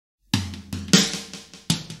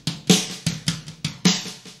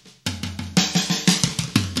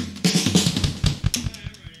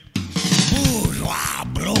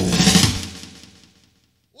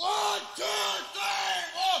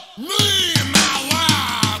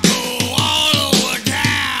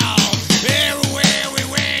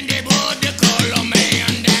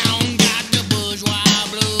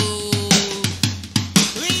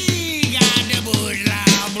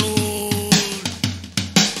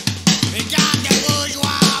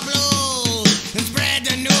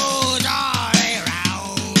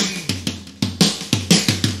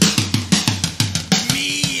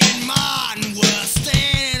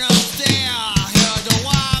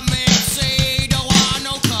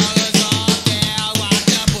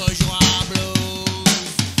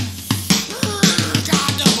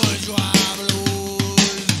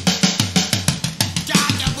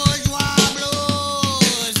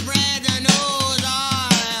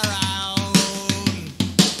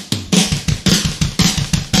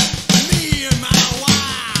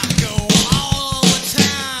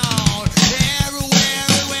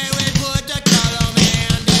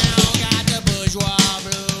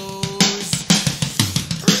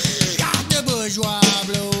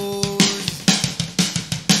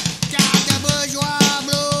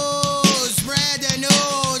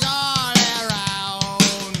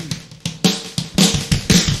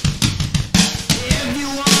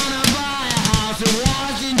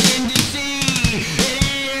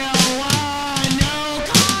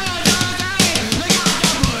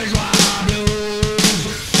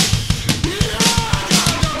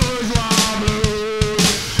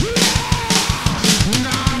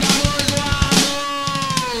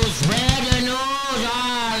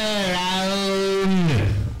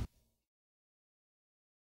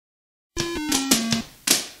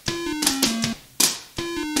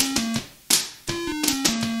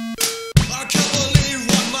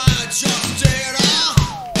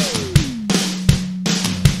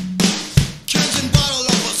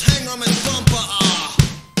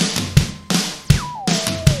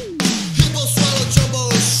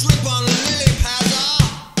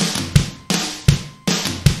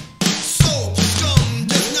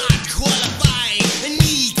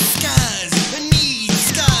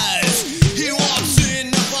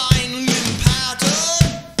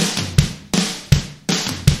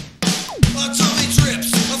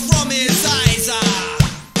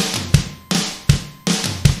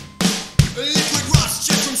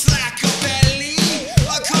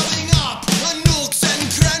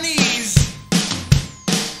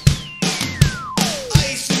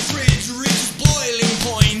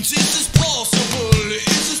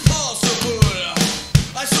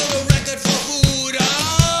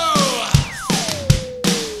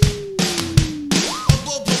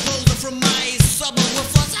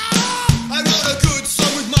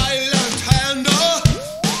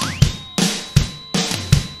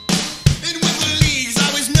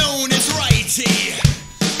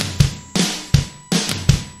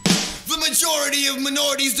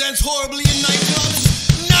minorities dance horribly in nightclubs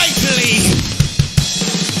nightly.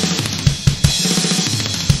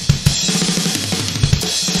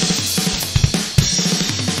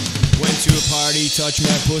 Went to a party, touched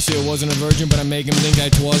my pussy, I wasn't a virgin, but I make him think I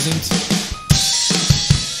wasn't.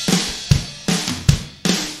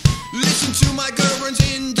 Listen to my girlfriend's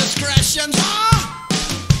indiscretions.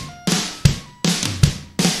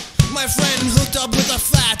 My friend hooked up with a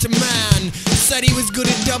fat man, said he was good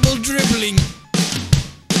at double dribbling.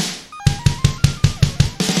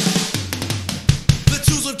 The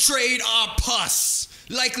tools of trade are pus,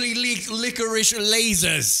 likely licorice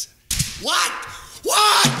lasers. What?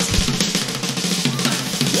 What?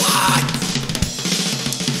 What?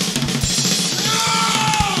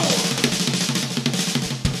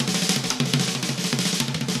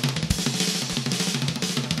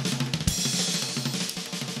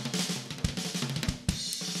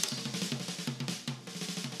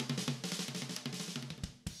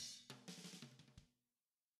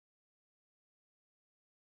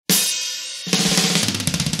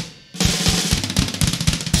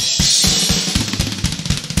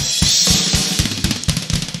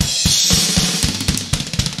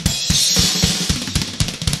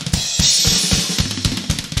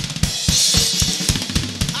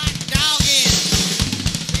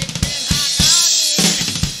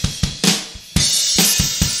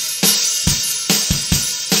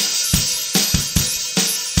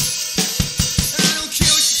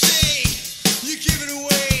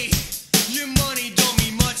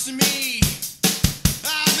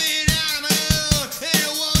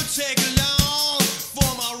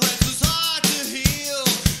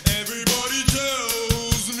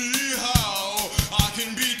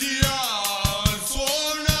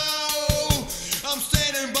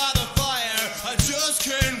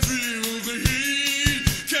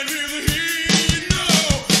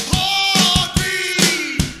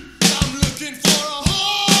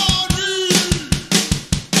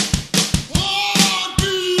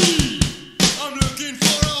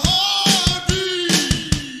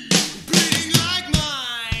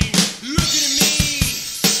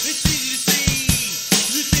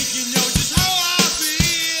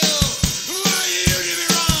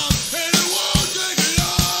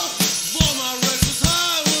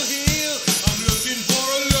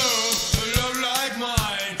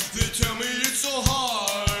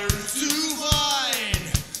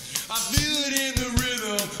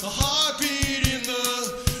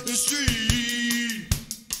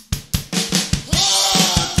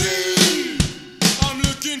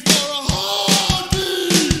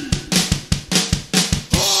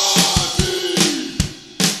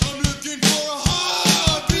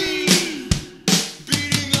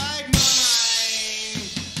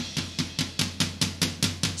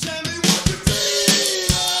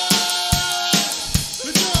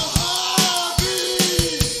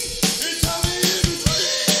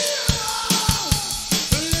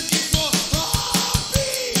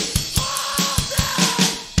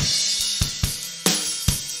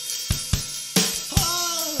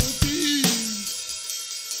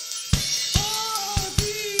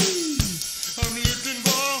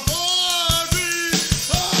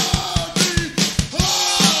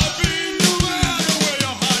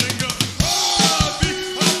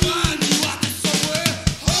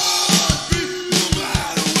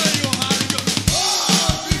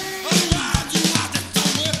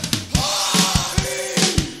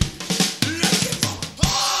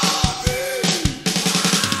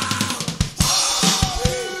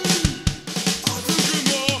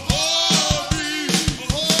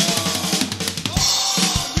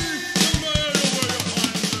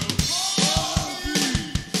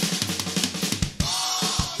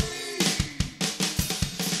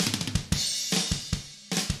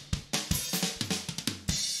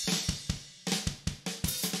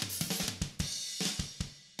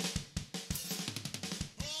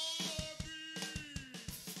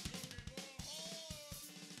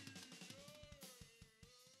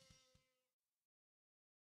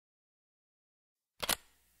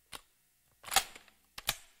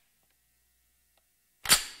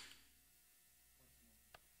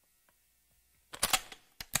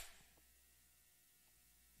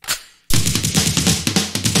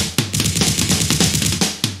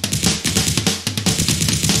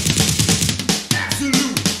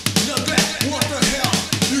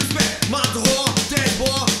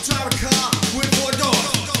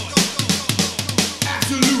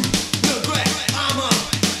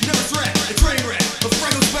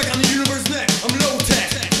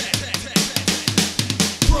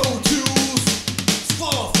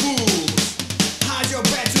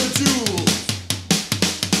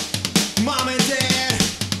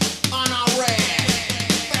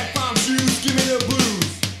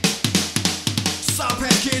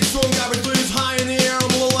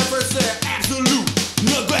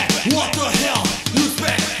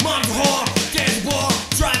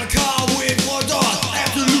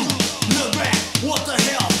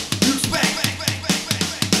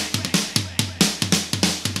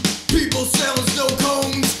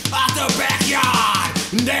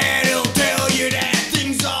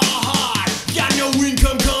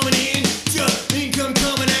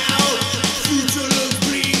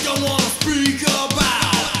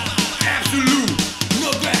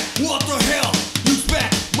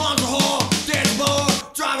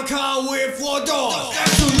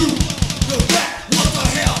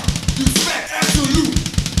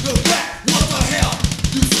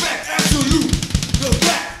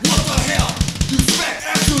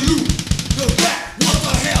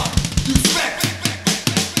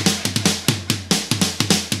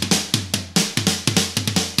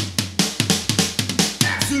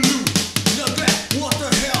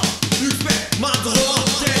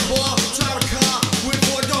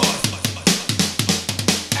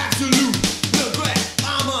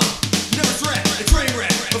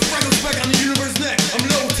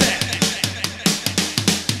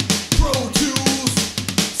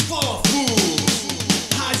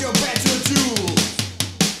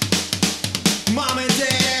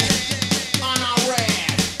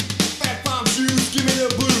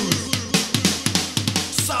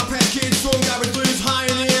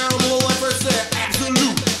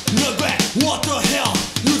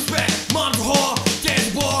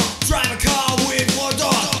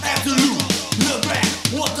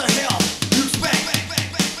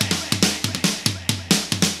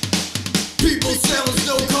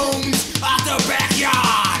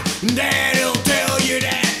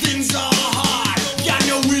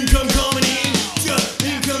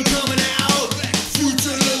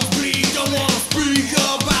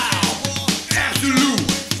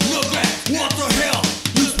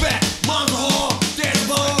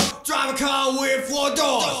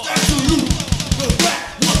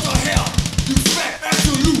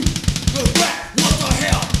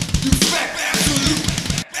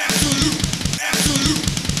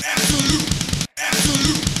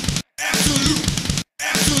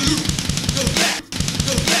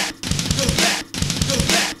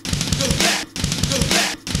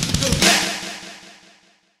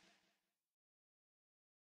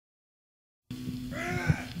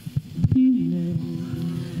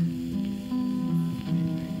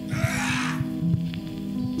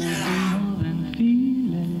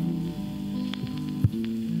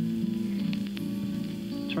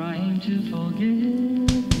 to forget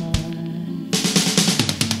mine.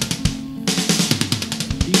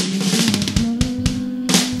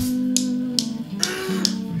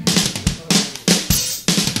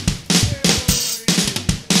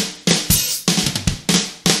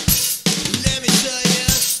 Let me tell you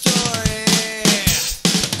a story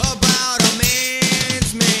about a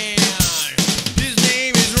man's man. His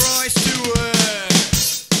name is Roy Stuart.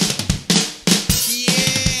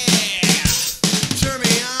 Yeah, turn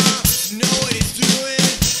me on, know what he's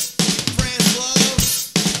doing. French love,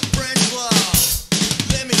 French love.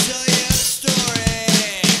 Let me tell you a story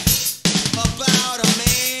about a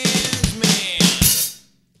man's man.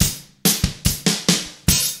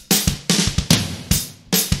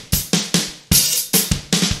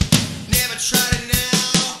 Never tried it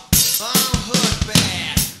now, I'm hooked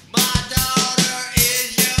bad. My daughter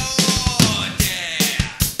is your dad.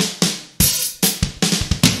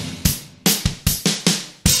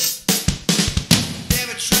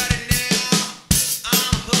 Never tried it now,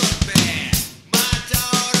 I'm hooked bad. My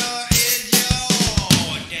daughter is your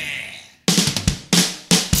dad.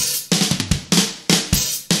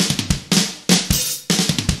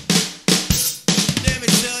 Let me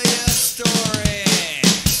tell you a story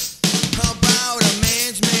about a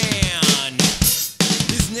man's man.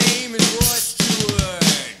 His name is Roy Stewart.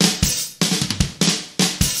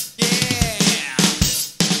 Yeah,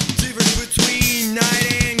 difference between night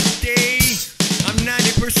and day. I'm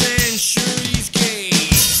 90% sure he's gay.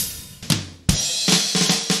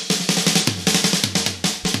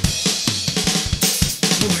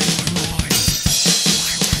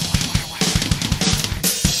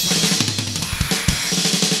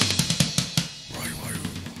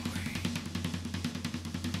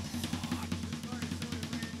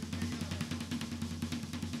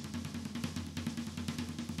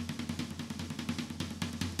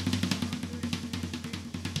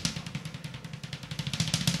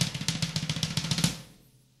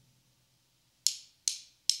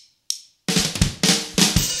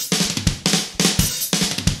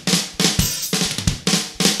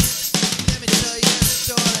 Let me tell you a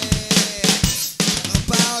story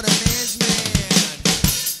about a man's man.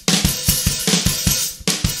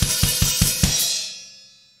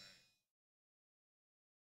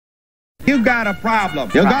 You got a problem.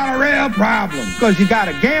 You got a real problem. Because you got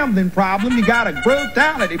a gambling problem, you got a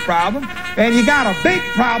brutality problem, and you got a big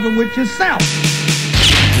problem with yourself.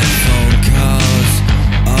 The phone calls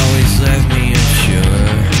always left me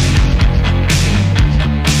unsure.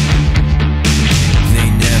 They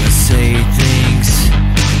never say things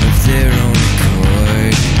of their own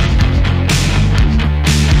accord.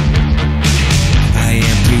 I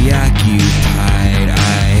am preoccupied. I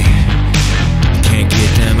can't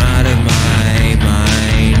get them out of my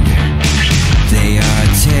mind. They are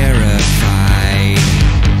terrified.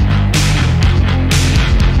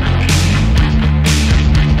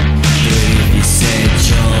 But if you said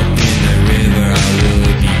jump in the river, I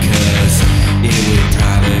would, because it would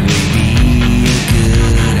probably be a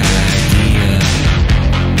good idea.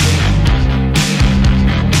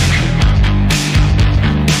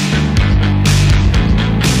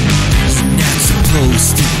 You're not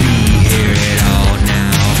supposed to be here at all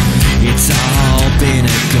now. It's all been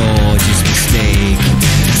a gorgeous mistake.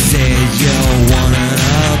 You said you're one of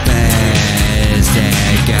the best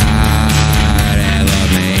that God ever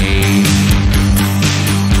made.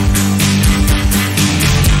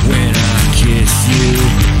 When I kiss you,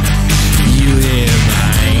 you hear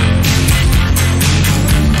mine.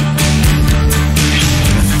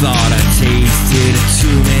 I thought I tasted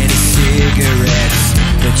too many cigarettes,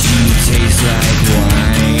 but you taste like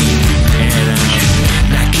wine. And I'm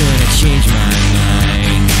not gonna change my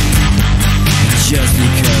mind just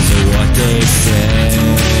because of what they said.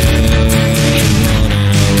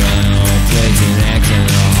 Running around, placing X in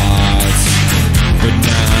our hearts, but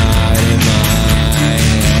not in my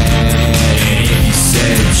head. And if you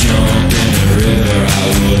said jump in the river, I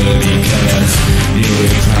would, because it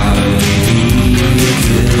would probably be a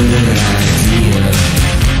good idea.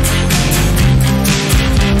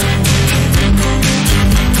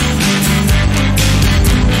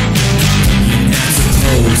 You're not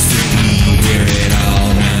supposed to be here at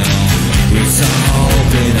all now. It's all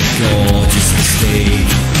been a gorgeous mistake.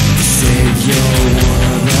 You said you're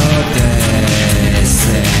one of the best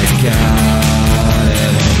that God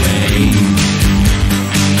ever made.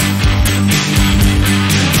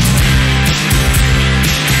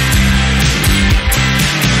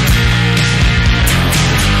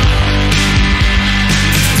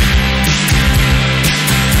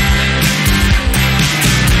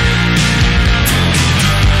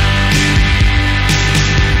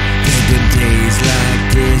 There've been days like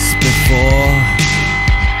this before. before.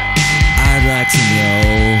 I'd like to know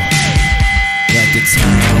that the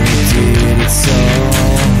time we did it so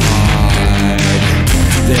hard,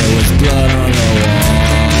 there was blood on the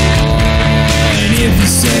wall. And if you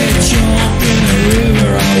said jump in the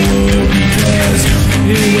river, I would, because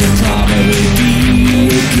it would probably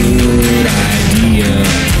be a good idea.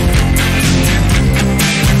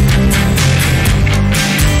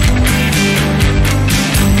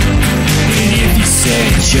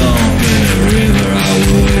 Said jump in the river, I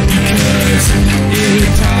would, because it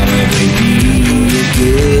would probably be a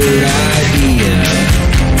good idea.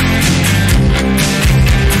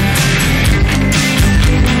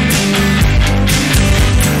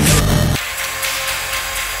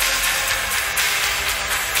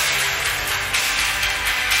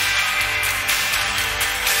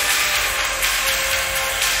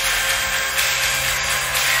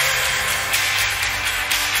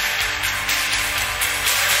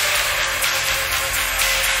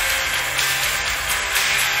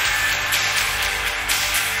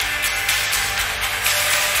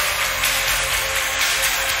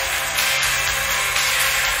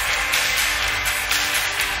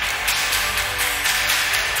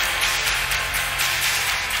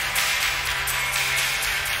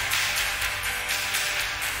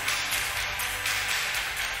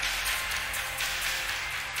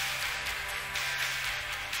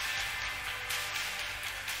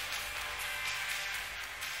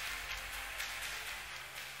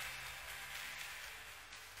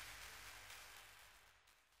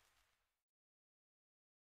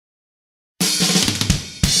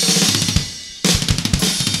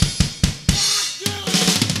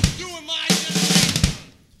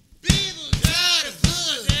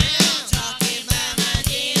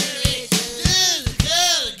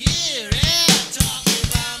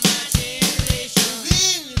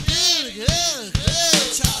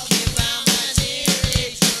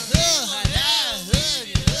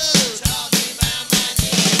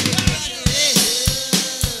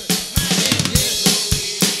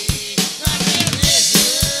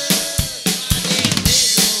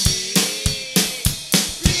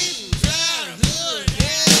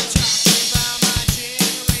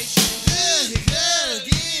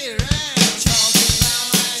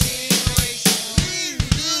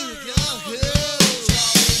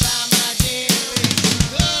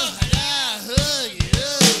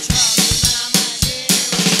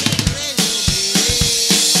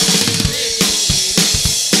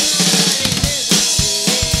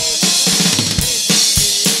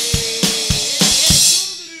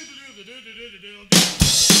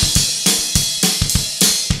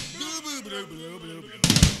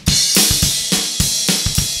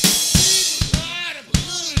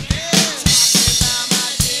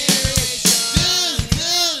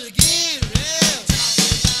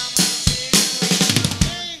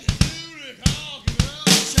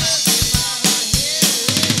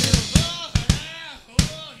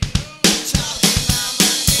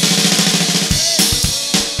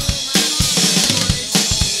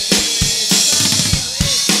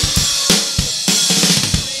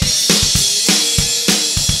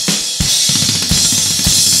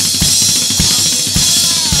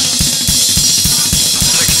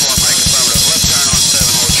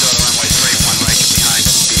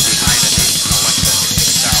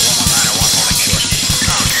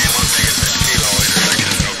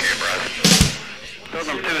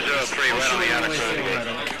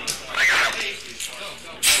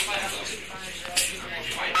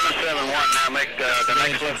 The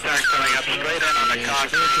next left turn coming up straight in on the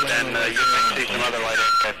concrete, and you can see some other light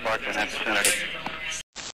aircraft parked in that vicinity.